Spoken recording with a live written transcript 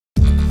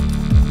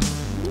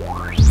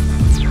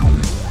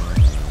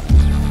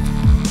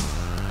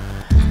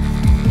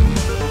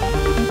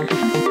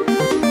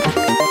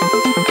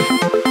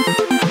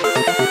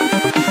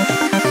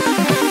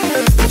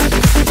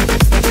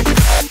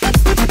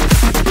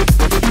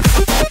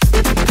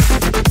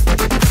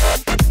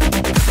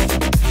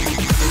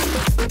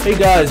Hey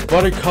guys,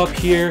 Buttercup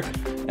here,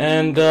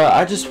 and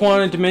I just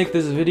wanted to make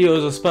this video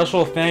as a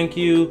special thank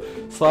you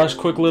 /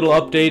 quick little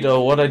update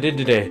of what I did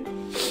today.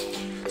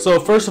 So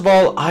first of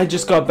all, I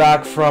just got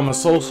back from a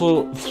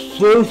social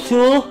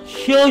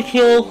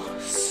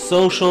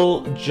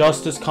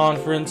justice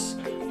conference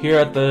here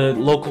at the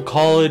local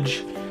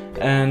college,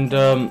 and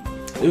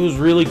it was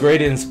really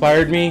great. It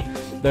inspired me.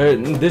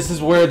 This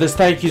is where this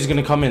thank you is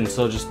gonna come in,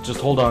 so just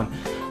hold on.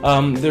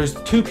 There's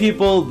two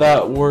people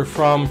that were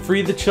from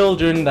Free the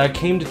Children that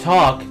came to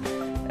talk,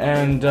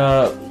 and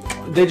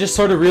they just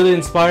sort of really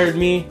inspired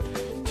me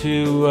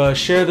to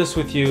share this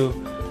with you.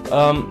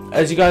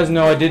 As you guys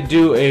know, I did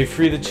do a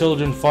Free the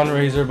Children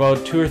fundraiser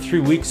about 2 or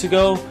 3 weeks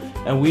ago,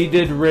 and we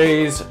did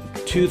raise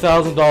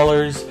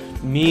 $2,000,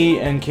 me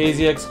and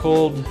KZX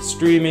Cold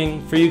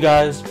streaming for you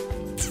guys,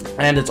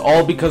 and it's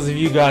all because of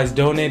you guys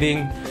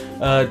donating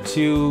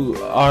to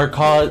our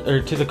cause,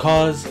 or to the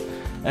cause.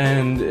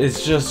 And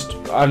it's just,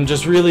 I'm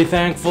just really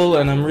thankful,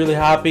 and I'm really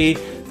happy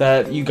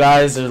that you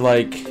guys are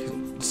like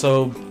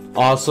so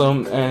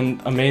awesome and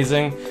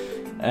amazing.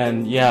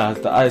 And yeah,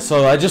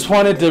 so I just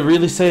wanted to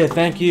really say a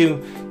thank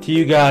you to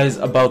you guys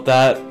about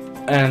that.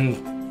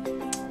 And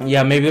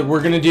yeah, maybe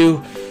we're gonna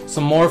do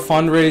some more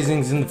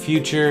fundraisings in the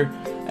future,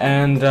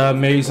 and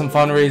maybe some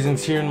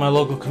fundraisings here in my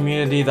local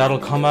community that'll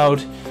come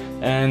out.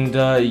 And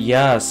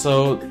yeah,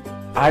 so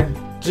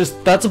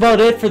that's about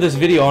it for this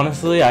video.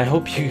 Honestly, I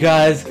hope you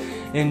guys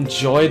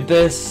enjoyed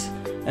this,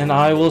 and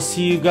I will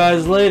see you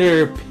guys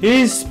later.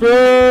 Peace, bro.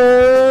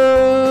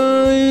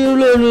 I'll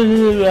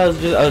see you guys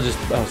later.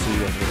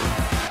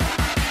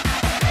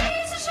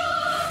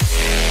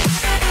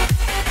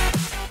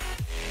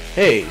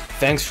 Hey,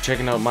 thanks for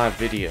checking out my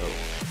video,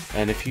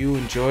 and if you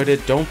enjoyed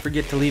it, don't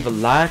forget to leave a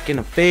like and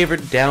a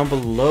favorite down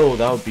below.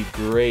 That would be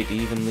great.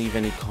 Even leave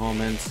any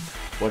comments,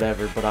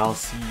 whatever. But I'll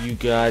see you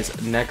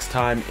guys next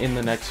time in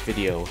the next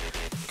video.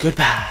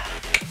 Goodbye.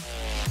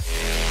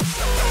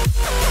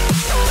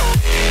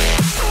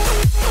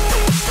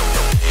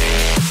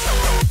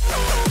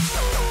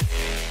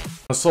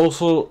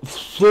 Social